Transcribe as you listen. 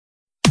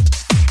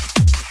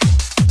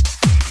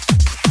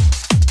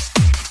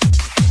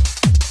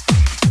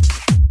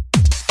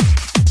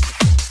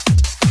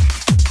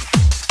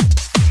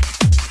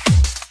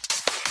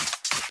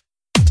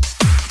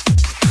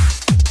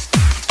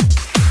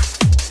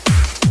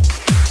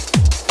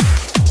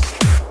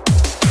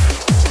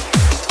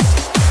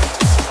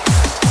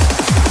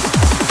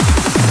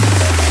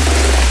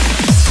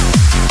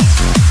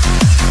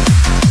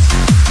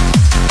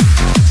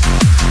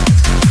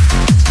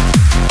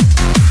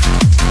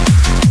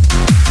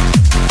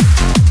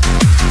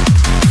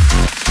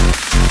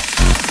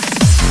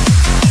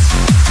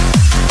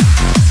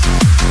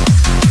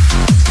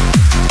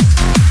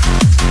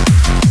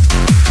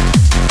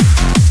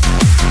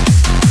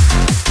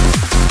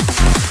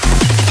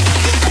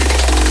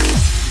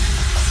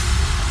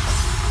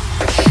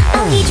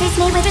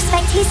with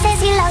respect. He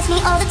says he loves me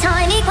all the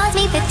time. He calls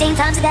me 15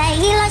 times a day.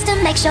 He likes to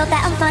make sure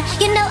that I'm fine.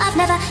 You know, I've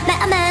never met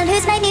a man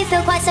who's made me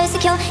feel quite so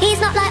secure. He's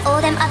not like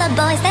all them other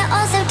boys, they're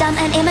all so dumb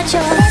and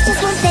immature. There's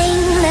just one thing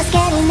that's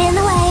getting in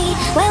the way.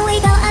 When we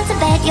go out to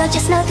bed, you're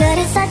just no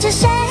good, it's such a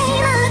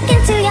shame. I look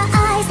into your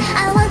eyes,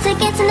 I want to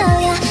get to know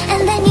you,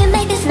 and then you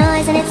make this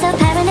noise and it's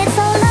apparent it's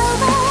all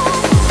over.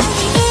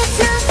 It's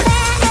not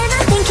fair and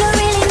I think you're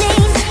really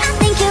mean. I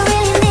think you're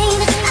really mean.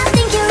 I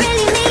think you're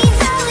really mean.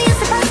 Oh, you're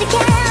supposed to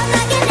care,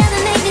 but you never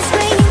make me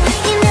scream.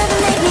 You never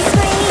make me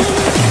scream.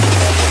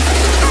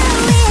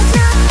 Oh, it's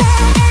not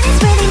fair and it's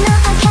really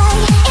not okay.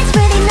 It's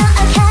really not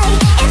okay.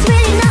 It's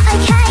really not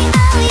okay.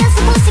 Oh, you're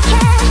supposed to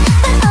care,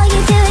 but all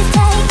you do is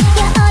take.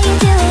 Yeah, all you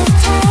do is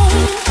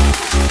take.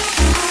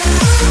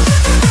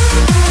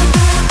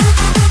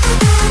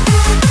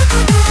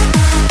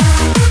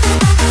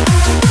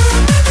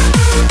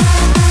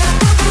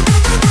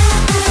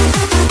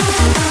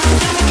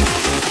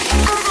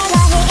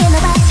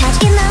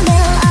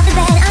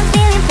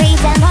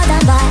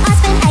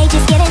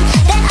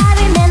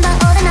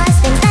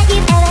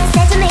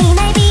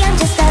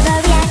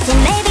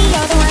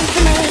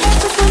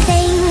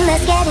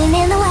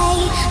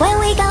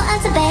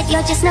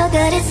 You're just no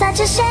good, it's such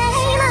a shame.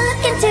 I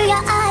look into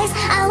your eyes,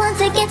 I want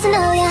to get to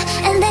know you,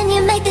 and then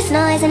you make this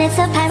noise and it's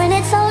apparent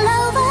it's all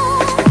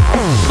over.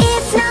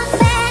 It's not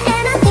fair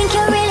and I think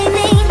you're really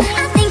mean.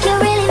 I think you're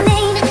really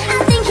mean. I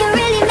think you're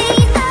really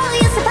mean. Oh,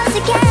 you're supposed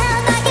to care,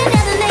 but you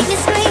never make me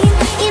scream.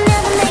 You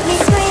never make me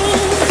scream.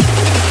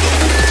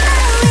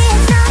 Oh,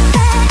 it's not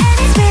fair and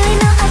it's really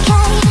not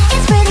okay.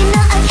 It's really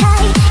not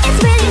okay. It's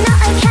really not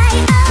okay.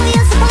 Oh,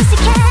 you're supposed to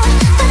care,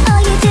 but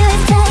all you do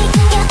is take.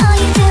 Yeah, all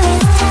you do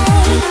is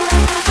take.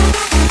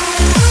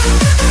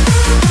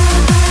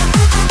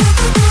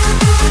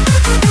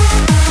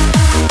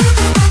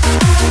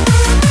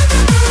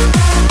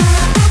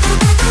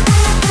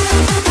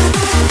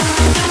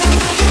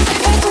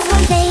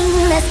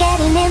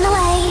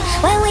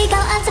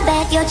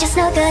 You're just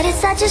no good, it's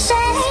such a shame.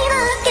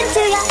 I look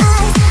into your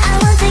eyes, I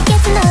want to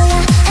get to know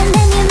you, and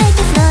then you make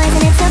this noise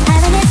and it's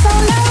apparent it's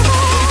all over.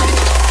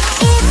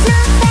 It's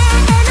not fair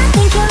and I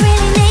think you're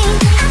really mean.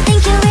 I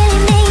think you're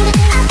really mean.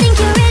 I think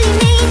you're really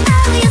mean.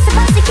 Oh, you're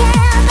supposed to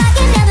care, but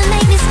you never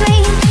make me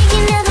scream. You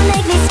never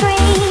make me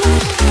scream.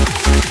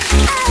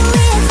 Oh,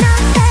 it's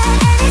not fair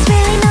and it's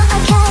really not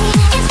okay.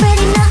 It's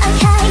really not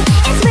okay.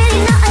 It's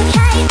really not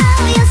okay.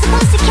 Oh, you're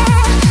supposed to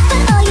care,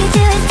 but all you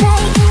do is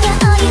take.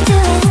 Yeah, all you do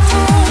is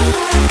take.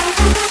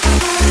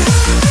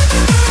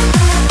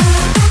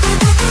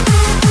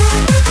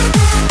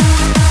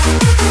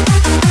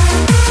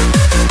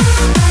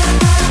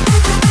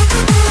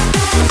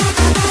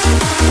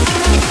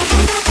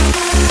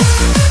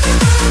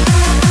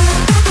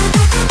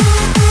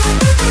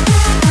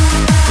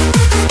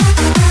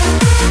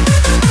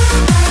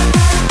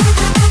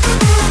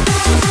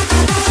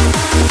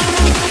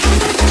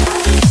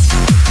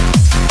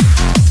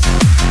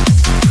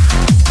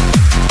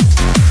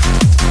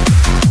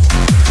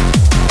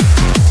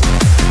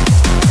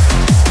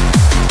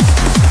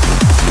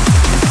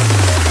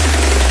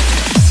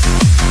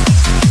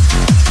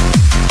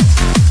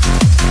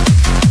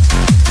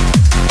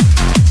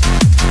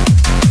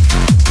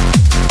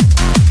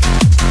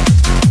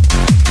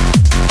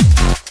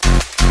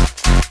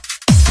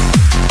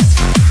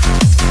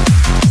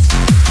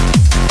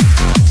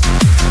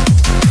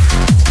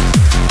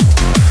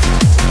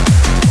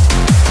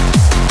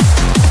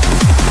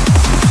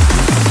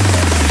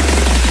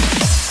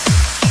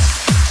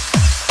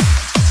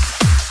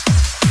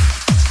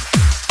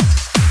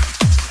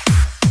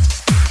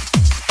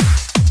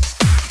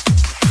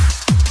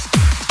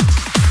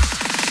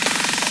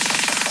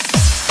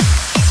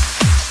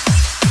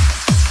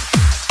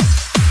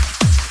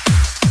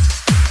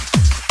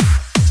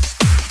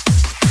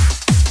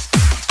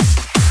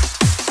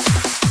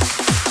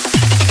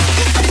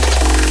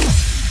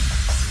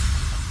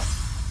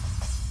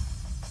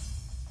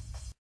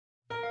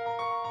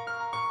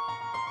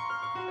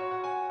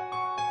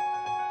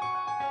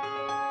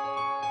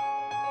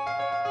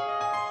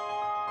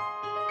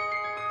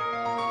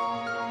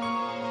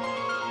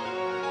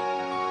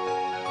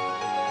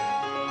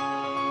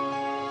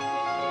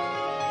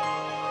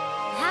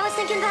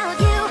 Thinking about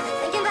you,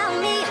 thinking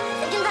about me,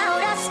 thinking about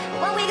us,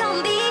 what we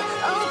gon' be.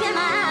 Open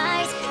my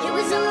eyes, it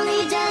was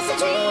only just a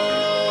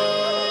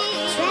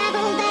dream.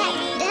 Travel back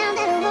down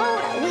that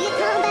road, we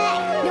come back.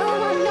 No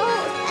one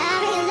knows, I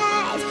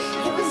realized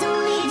it was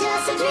only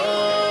just a dream.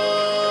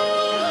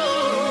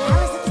 I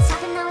was at the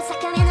top and now it's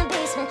like I'm in the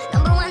basement.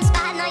 Number one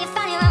spot, now you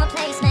found your own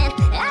replacement.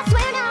 I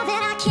swear now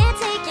that I can't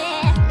take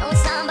it, knowing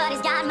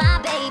somebody's got my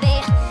baby.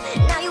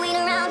 Now you ain't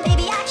around,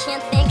 baby, I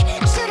can't think.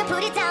 I should've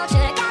put it down,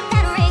 should've got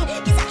that ring,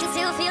 'cause I can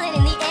still feel it in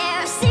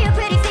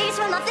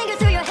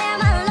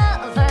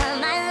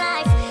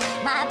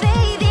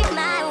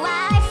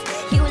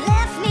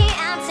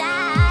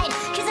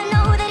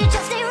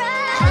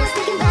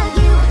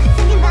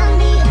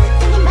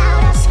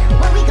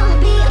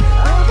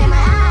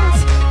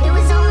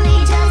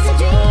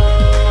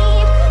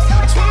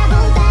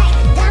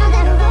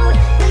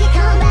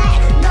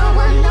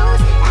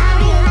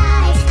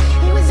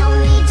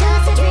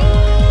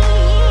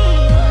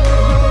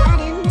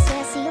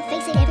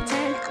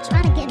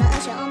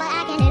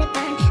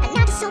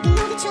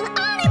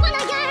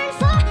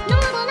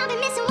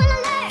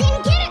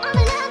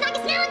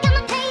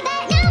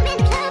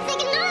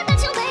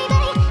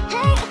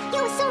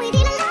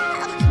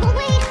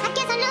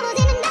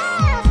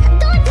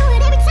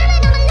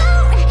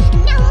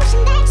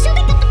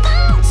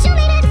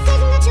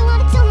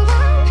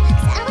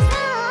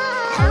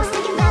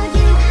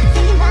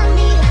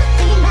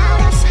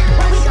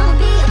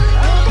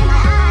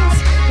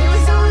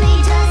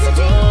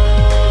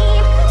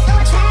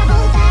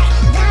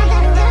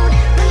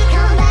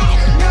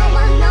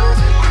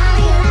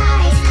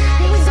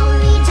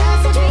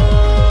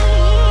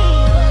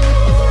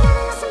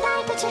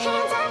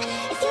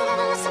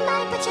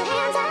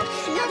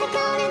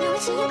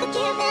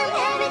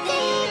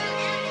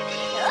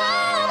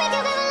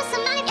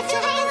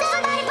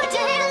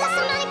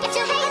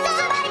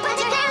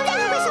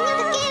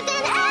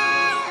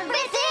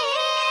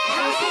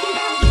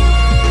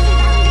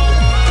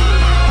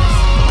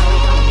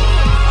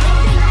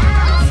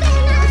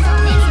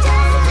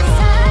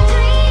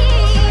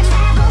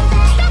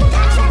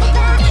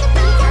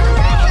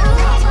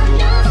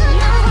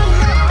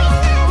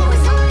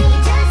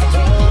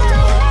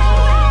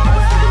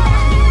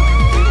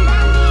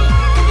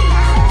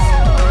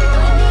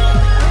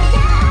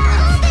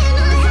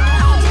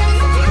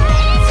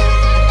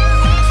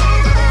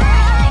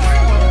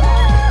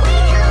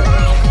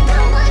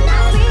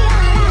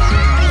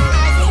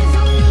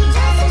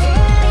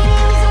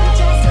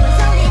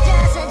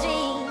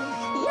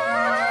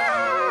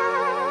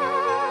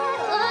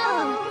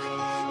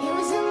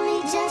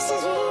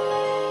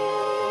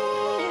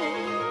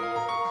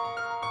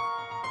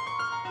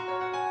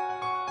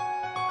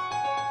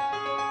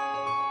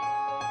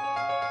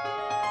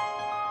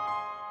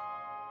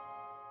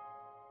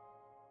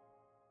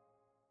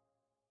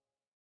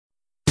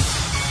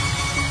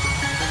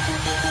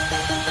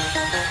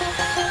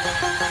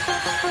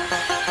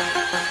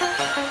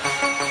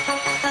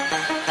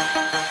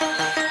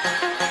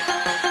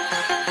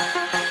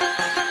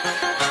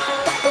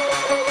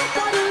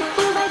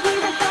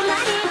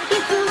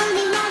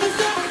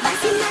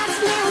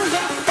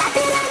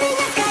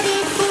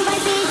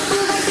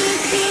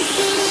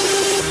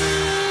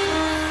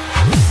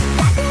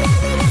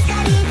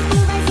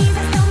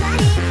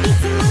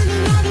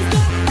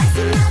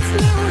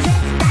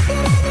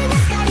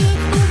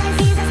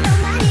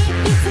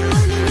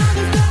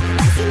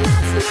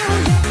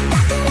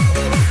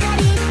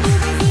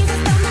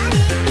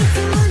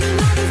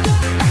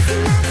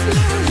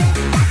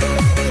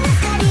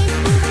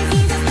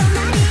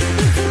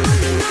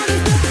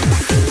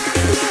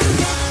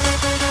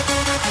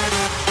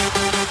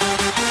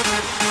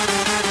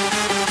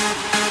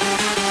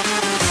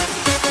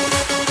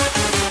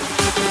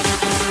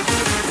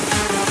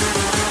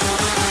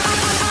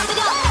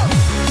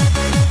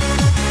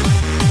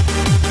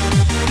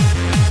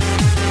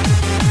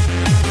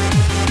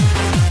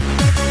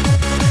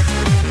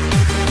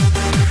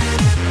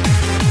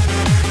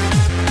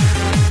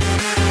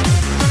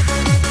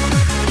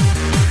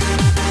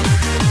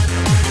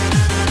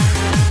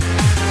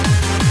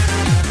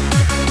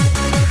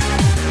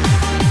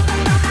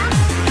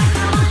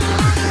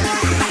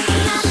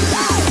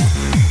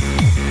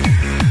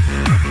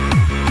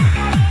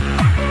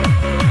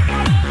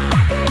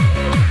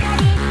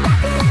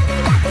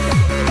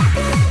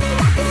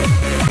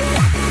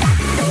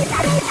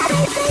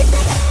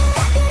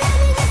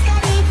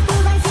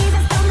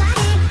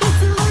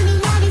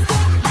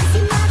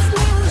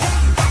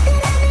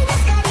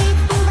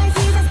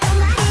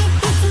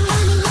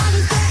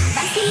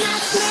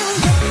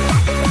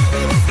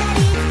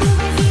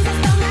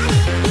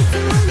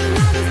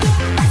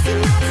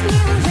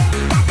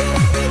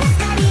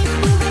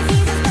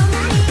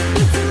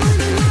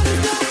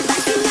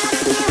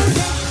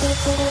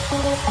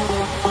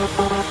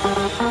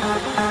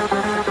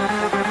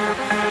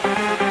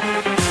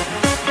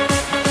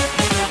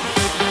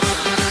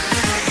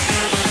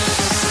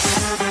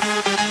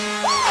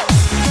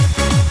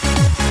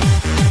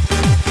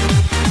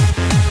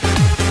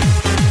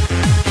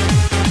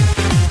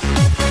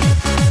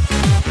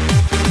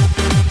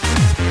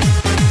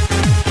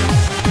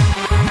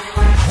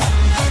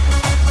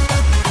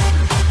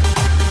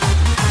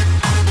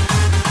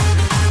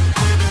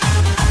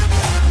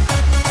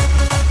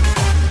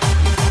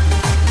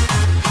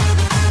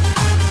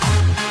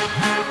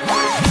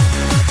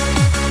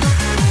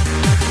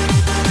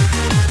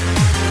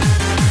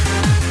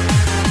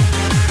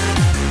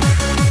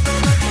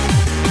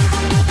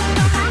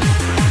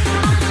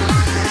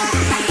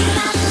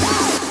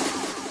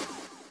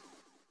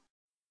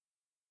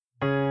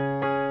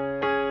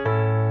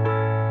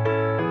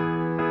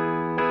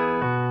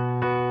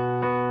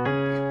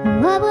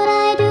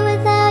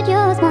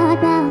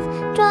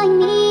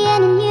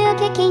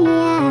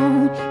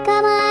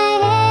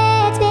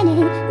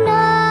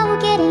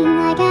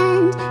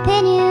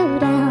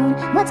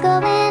what's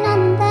going on.